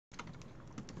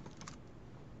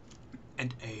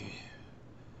And a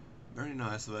very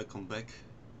nice welcome back.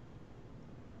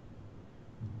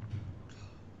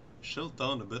 Chilled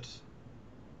down a bit.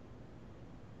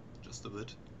 Just a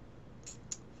bit.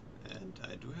 And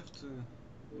I do have to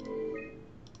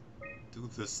do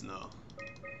this now.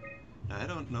 Now I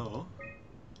don't know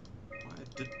why I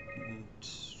didn't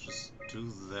just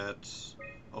do that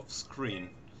off screen,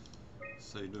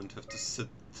 so you don't have to sit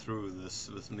through this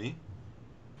with me.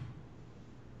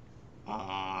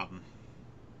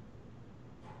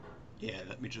 Yeah,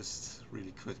 let me just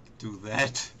really quick do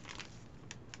that.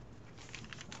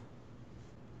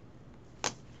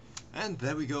 And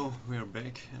there we go, we are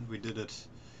back and we did it.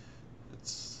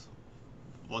 It's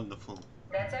wonderful.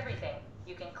 That's everything.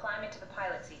 You can climb into the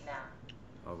pilot seat now.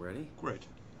 Already? Great.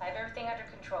 I have everything under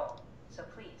control, so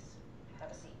please, have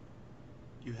a seat.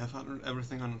 You have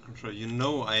everything under control. You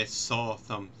know I saw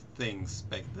some things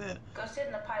back there. Go sit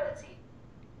in the pilot seat.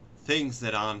 Things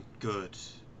that aren't good.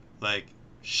 Like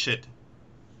shit.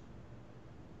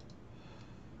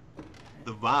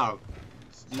 The wow.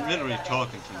 It's literally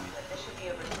talking to me. But this should be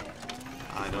over soon.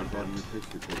 I don't want to.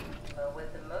 picture taken. Well,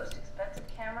 with the most expensive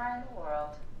camera in the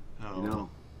world. Oh. You know,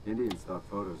 Indian stock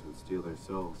photos would steal their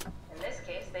souls. In this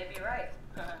case, they'd be right.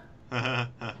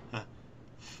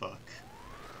 Fuck.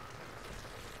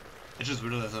 I just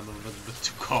realized I'm a little bit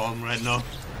too calm right now.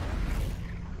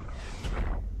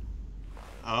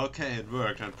 Okay, it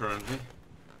worked apparently.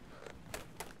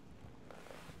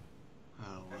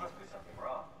 Oh, There must be something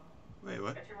wrong. wait,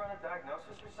 what? Can't you run a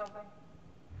diagnosis or something?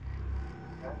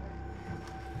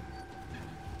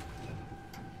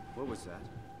 What was that?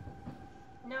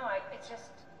 No, it's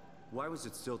just... Why was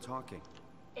it still talking?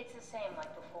 It's the same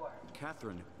like before.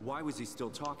 Catherine, why was he still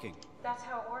talking? That's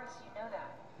how it works, you know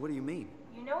that. What do you mean?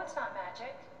 You know it's not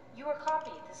magic. You were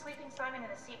copied. The sleeping Simon in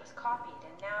the seat was copied,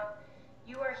 and now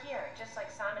you are here, just like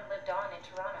Simon lived on in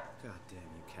Toronto. God damn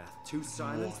you, Kath. Two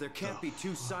Simons? There can't be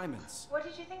two Simons. What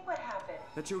did you think would happen?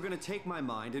 That you were gonna take my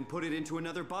mind and put it into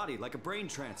another body, like a brain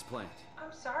transplant.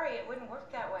 I'm sorry, it wouldn't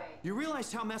work that way. You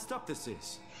realize how messed up this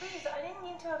is? Please, I didn't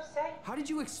mean to upset you. How did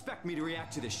you expect me to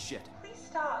react to this shit? Please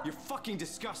stop. You're fucking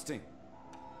disgusting.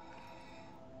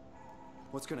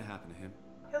 What's gonna happen to him?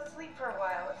 He'll sleep for a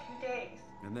while, a few days.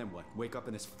 And then what? Wake up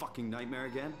in this fucking nightmare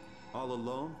again? All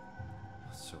alone?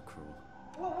 So cruel.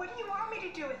 Well, what do you want me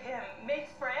to do with him? Make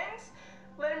friends?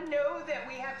 Let him know that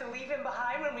we have to leave him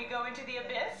behind when we go into the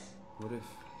abyss? What if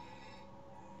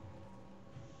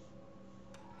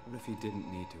he didn't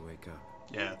need to wake up?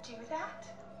 Yeah. Do that?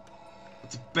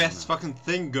 It's the best fucking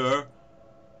thing, girl.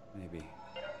 Maybe.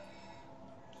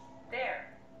 There.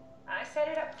 I set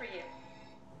it up for you.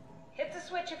 Hit the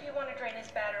switch if you want to drain his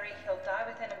battery. He'll die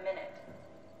within a minute.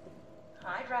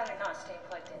 I'd rather not stay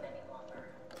plugged in any longer.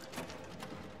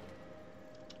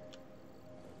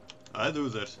 I do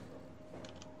that.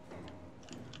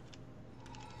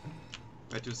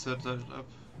 Where to set that up?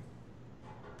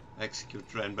 Execute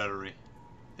drain battery.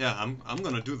 Yeah, I'm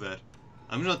gonna do that.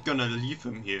 I'm not gonna leave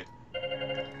him here.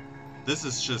 This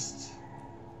is just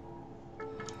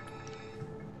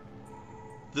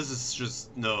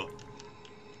no.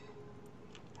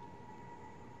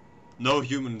 No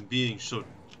human being should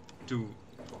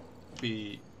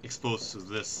be exposed to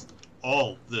this.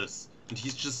 All this. And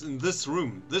he's just in this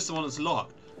room. This one is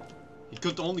locked. He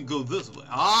could only go this way.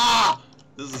 Ah!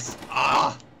 This is...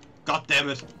 Ah! God damn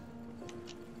it!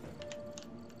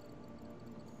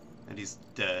 And he's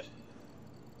dead.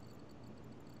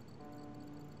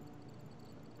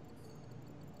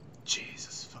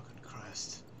 Jesus fucking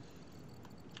Christ.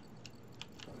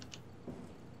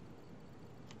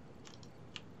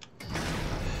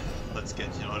 Let's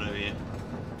get you out of here.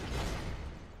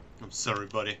 I'm sorry,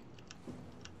 buddy.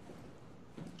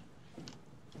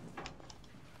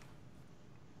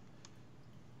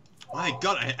 My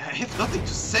god, I have nothing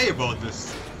to say about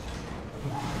this.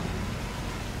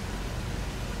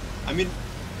 I mean...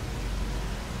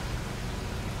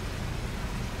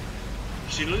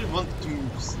 She really wanted to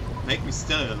make me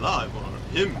stay alive, or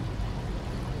him.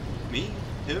 Me?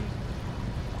 Him?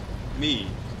 Me.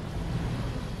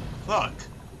 Fuck.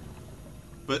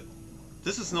 But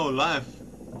this is no life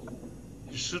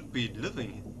you should be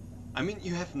living. I mean,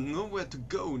 you have nowhere to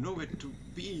go, nowhere to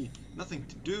be, nothing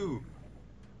to do.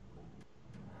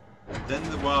 And then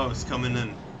the WoW is coming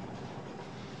in.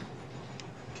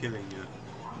 Killing you.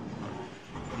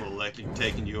 More likely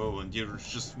taking you over, and you're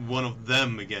just one of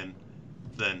them again.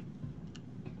 Then.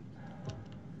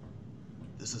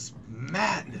 This is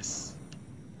madness.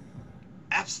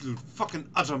 Absolute fucking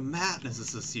utter madness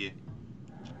is this here.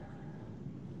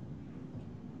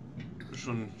 Which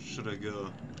one should I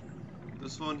go?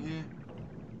 This one here?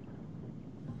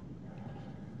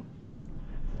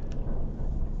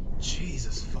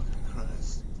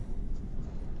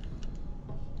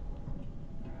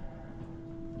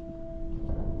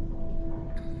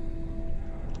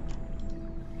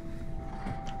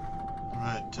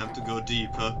 Time to go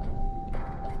deeper.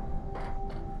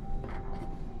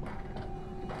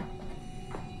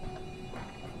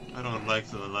 I don't like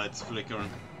the lights flickering.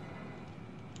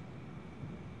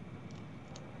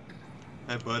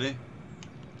 Hey, buddy.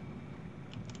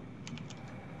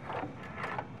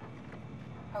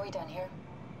 Are we done here?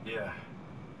 Yeah,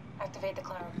 Activate the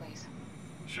climber, please.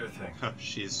 sure thing.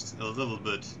 She's a little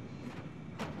bit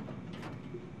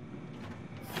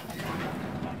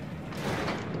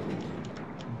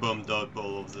bummed out by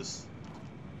all of this.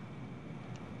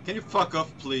 Can you fuck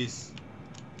off, please?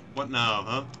 What now,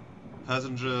 huh?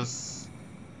 Passengers.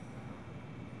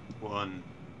 1.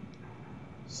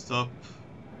 Stop.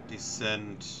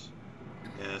 Descend.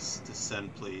 Yes,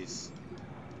 descend, please.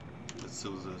 Let's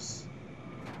do this.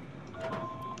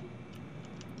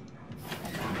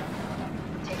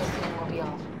 Take a seat and we'll be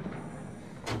off.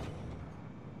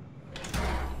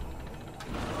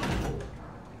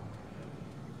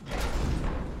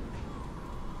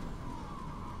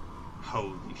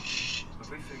 Holy shit.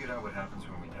 Have we figured out what happens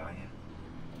when we die yet?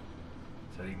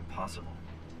 Is that even possible?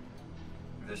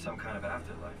 If there's some kind of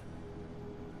afterlife,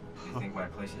 do you think my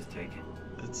place is taken?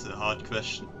 That's a hard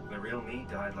question. The real me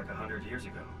died like 100 years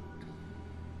ago.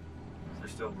 Is there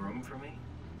still room for me?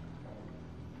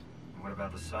 And what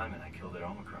about the Simon I killed at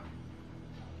Omicron?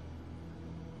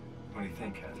 What do you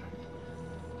think, Catherine?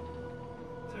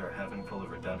 Is there a heaven full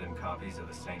of redundant copies of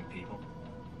the same people?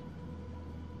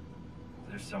 Is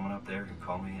there someone up there who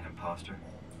called me an imposter?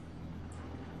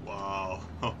 Wow.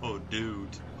 Oh,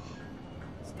 dude.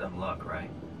 It's dumb luck, right?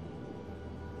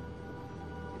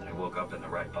 And I woke up in the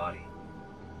right body.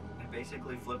 I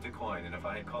basically flipped a coin, and if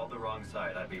I had called the wrong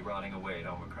side, I'd be rotting away at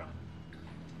Omicron.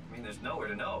 I mean, there's nowhere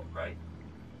to know, right?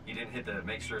 You didn't hit the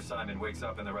make sure Simon wakes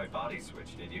up in the right body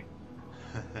switch, did you?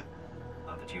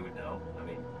 Not that you would know. I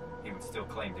mean, he would still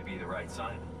claim to be the right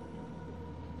Simon.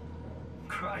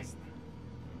 Christ.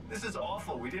 This is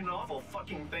awful. We did an awful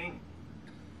fucking thing.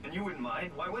 And you wouldn't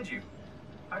mind? Why would you?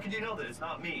 How could you know that it's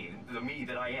not me, the me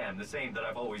that I am, the same that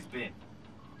I've always been?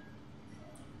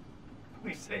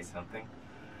 Please say something.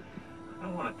 I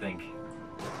don't want to think.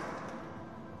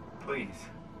 Please.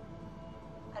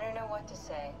 I don't know what to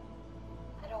say.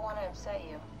 I don't want to upset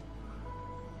you.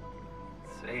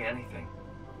 Say anything.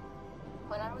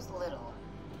 When I was little,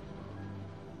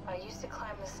 I used to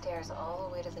climb the stairs all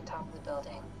the way to the top of the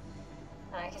building.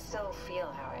 And I can still feel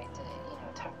how I had to,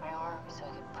 tuck my arm so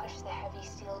I could push the heavy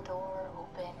steel door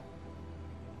open.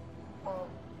 Well,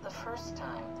 the first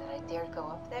time that I dared go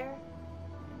up there,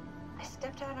 I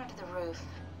stepped out onto the roof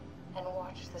and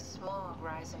watched the smog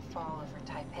rise and fall over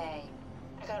Taipei.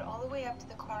 I got all the way up to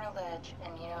the corner ledge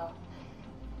and,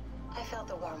 I felt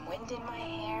the warm wind in my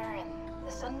hair and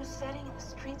the sun was setting and the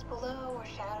streets below were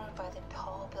shadowed by the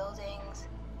tall buildings.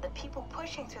 The people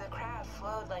pushing through the crowd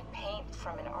flowed like paint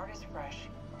from an artist's brush.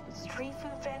 Street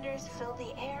food vendors filled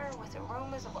the air with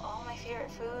aromas of all my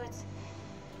favorite foods.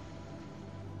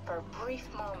 For a brief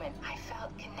moment, I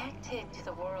felt connected to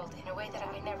the world in a way that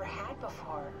I never had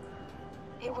before.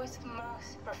 It was the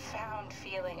most profound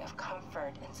feeling of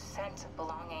comfort and sense of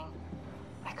belonging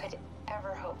I could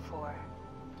ever hope for.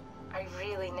 I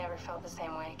really never felt the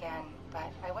same way again,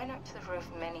 but I went up to the roof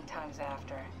many times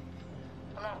after.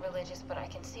 I'm not religious, but I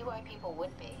can see why people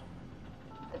would be.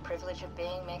 The privilege of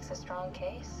being makes a strong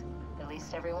case, at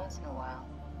least every once in a while.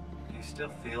 Do you still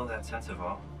feel that sense of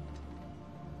awe?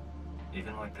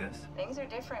 Even like this? Things are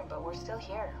different, but we're still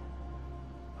here.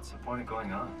 What's the point of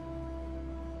going on?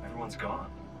 Everyone's gone.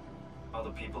 All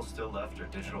the people still left are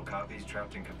digital copies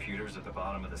trapped in computers at the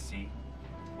bottom of the sea.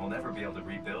 We'll never be able to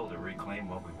rebuild or reclaim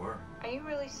what we were. Are you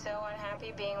really so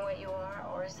unhappy being what you are,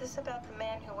 or is this about the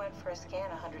man who went for a scan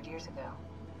 100 years ago?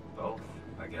 Both,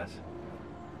 I guess.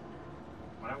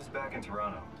 When I was back in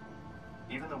Toronto,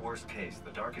 even the worst case,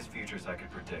 the darkest futures I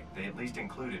could predict, they at least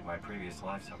included my previous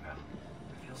life somehow.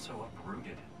 I feel so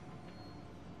uprooted.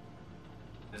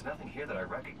 There's nothing here that I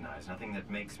recognize, nothing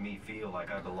that makes me feel like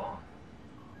I belong.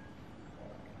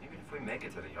 Even if we make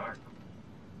it to the Ark,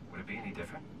 would it be any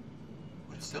different?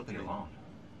 Would it still be alone?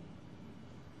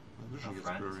 No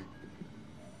friends?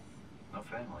 No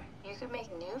family? You could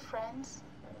make new friends.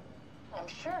 I'm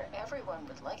sure everyone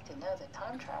would like to know the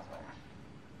time traveler.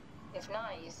 If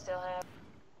not, you still have...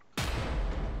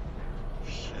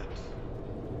 Shit.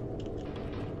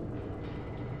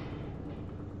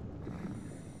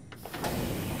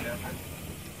 Catherine?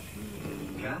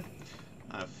 Kath?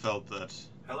 I felt that.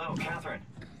 Hello, Catherine.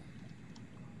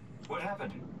 What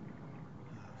happened?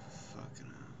 Fucking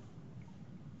hell.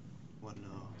 What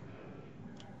now?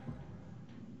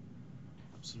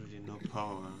 Absolutely no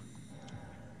power.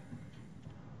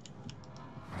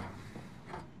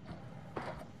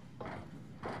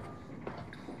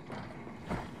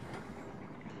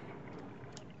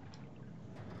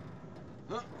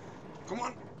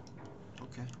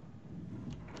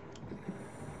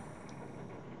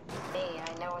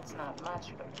 not much,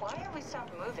 but why have we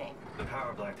stopped moving? The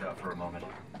power blacked out for a moment.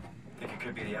 Think it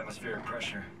could be the atmospheric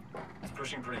pressure. It's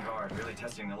pushing pretty hard, really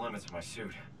testing the limits of my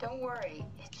suit. Don't worry,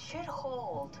 it should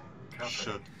hold.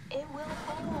 Should. It will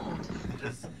hold.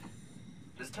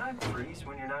 Does time freeze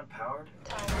when you're not powered?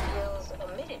 Time feels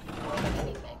omitted more than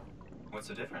anything. What's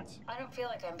the difference? I don't feel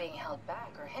like I'm being held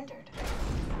back or hindered.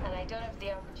 And I don't have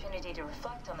the opportunity to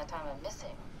reflect on the time I'm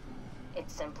missing.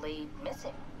 It's simply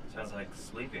missing. Sounds like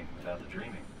sleeping without the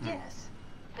dreaming. Yes.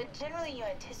 But generally you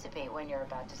anticipate when you're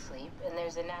about to sleep, and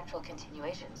there's a natural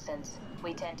continuation since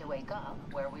we tend to wake up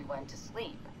where we went to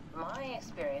sleep. My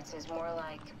experience is more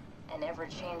like an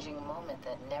ever-changing moment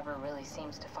that never really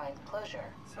seems to find closure.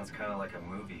 Sounds kind of like a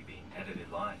movie being edited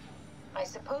live. I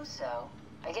suppose so.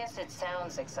 I guess it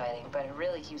sounds exciting, but it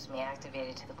really keeps me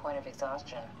activated to the point of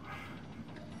exhaustion.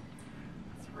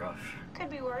 It's rough. Could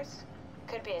be worse.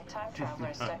 Could be a time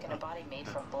traveler stuck in a body made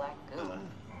from black goo.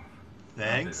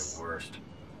 Thanks. The worst.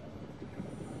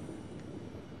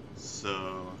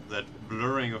 So that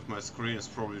blurring of my screen is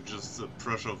probably just the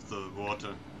pressure of the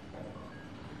water.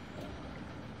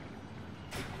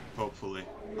 Hopefully.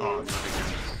 Oh, not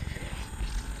again.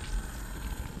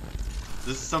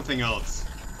 This is something else.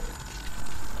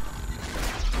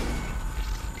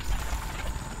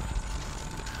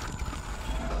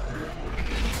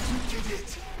 You did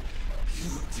it!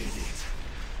 You did it!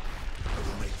 I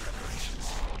will make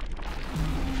preparations.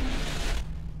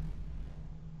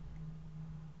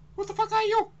 Who the fuck are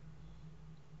you?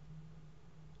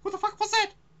 Who the fuck was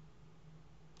that?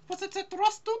 Was it that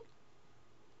Ross dude?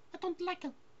 I don't like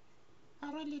him.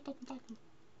 I really don't like him.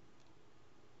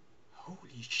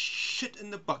 Holy shit in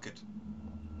the bucket.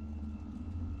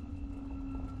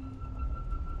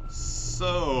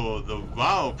 So, the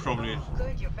WoW probably... Oh,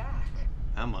 good, you're back.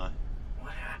 Am I?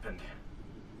 What happened?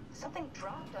 Something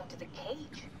dropped onto the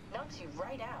cage. Knocks you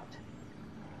right out.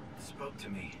 It spoke to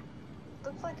me.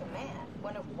 Looked like a man,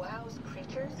 one of WoW's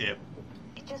creatures. Yep.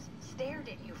 It just stared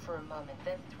at you for a moment,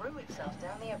 then threw itself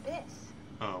down the abyss.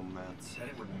 Oh man. It said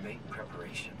it would make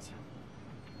preparations.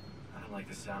 I don't like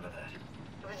the sound of that.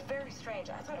 It was very strange.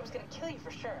 I thought it was going to kill you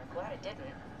for sure. I'm glad it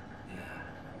didn't. Yeah,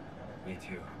 me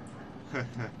too.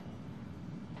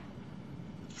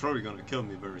 It's probably gonna kill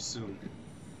me very soon.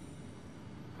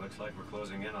 Looks like we're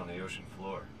closing in on the ocean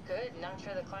floor. Good, not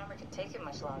sure the climber can take it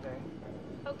much longer.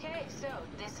 Okay, so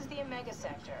this is the Omega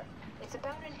Sector. It's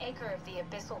about an acre of the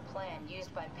abyssal plan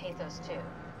used by Pathos 2.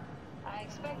 I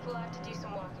expect we'll have to do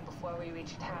some walking before we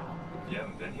reach Tau. You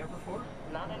haven't been here before?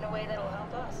 Not in a way that'll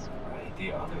help us. Wait,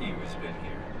 the other you has been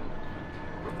here.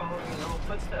 We're following your own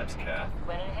footsteps, Kath.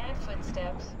 When I had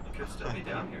footsteps. You could still be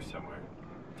down here somewhere,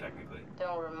 technically.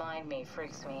 Don't remind me,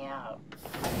 freaks me out.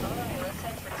 Alright, let's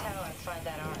head for Tau and find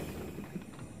that ark.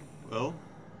 Well,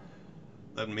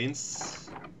 that means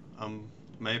I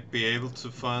might be able to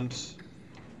find...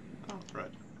 Oh,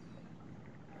 right.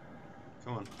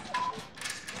 Come on.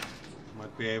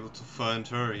 Might be able to find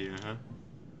her here, huh?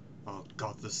 Oh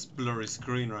god, this blurry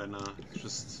screen right now. It's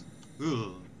just...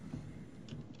 Ugh.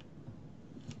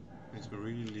 Makes me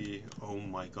really... Oh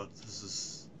my god, this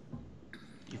is...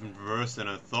 even worse than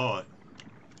I thought.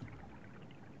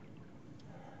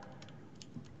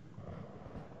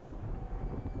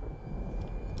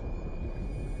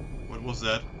 What was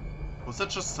that? Was that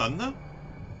just thunder?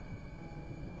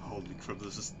 Holy crap,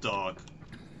 this is dark.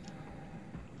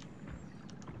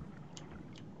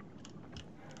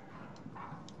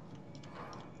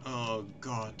 Oh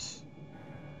god.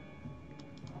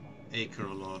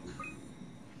 Acrelog.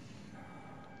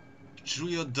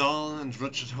 Julia Dahl and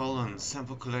Richard Holland.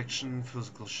 Sample collection,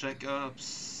 physical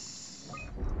checkups.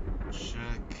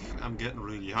 Check. I'm getting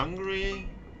really hungry.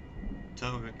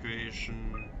 Tower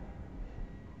evacuation.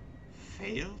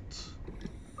 Failed?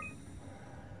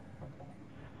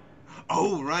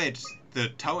 Oh, right. The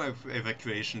tower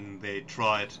evacuation they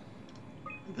tried.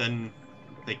 Then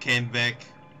they came back.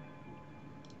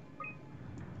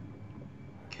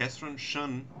 Catherine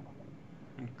Shun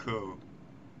and Co.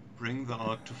 Bring the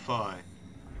Ark to Phi.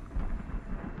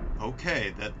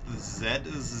 Okay, that the Z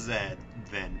is Z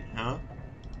then, huh?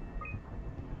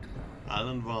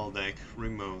 Alan Waldeck,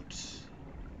 remote.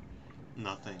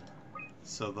 Nothing.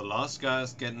 So the last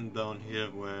guys getting down here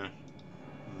were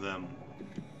them.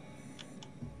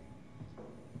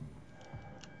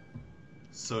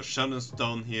 So Shun is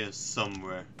down here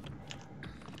somewhere.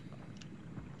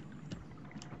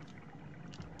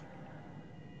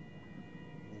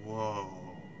 Whoa.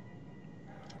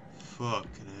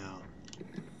 Fucking hell.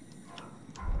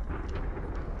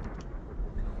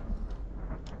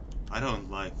 I don't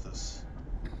like this.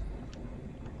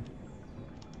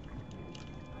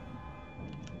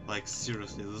 Like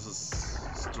seriously, this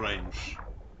is strange.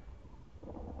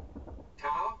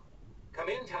 Tao? Come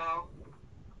in, Tao.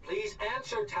 Please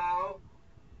answer, Tao.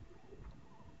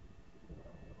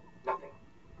 Nothing.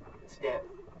 It's dead.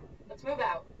 Let's move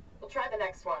out. We'll try the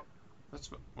next one.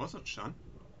 Was it Sean?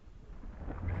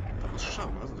 That was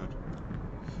Sean, wasn't it?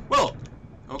 Well,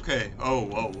 okay. Oh,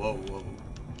 whoa, whoa, whoa.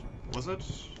 Was it?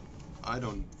 I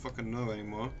don't fucking know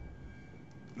anymore.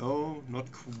 No,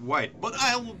 not quite. But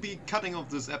I will be cutting off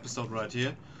this episode right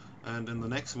here. And in the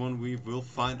next one we will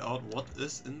find out what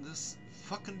is in this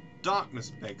fucking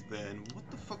darkness back there. And what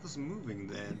the fuck is moving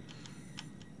there.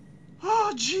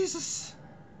 Oh, Jesus.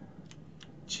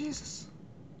 Jesus.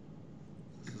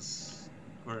 This is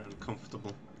very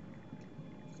uncomfortable.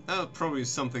 Probably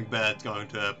something bad going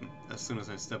to happen as soon as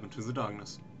I step into the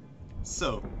darkness.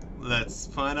 So, let's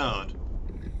find out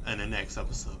in the next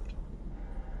episode.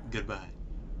 Goodbye.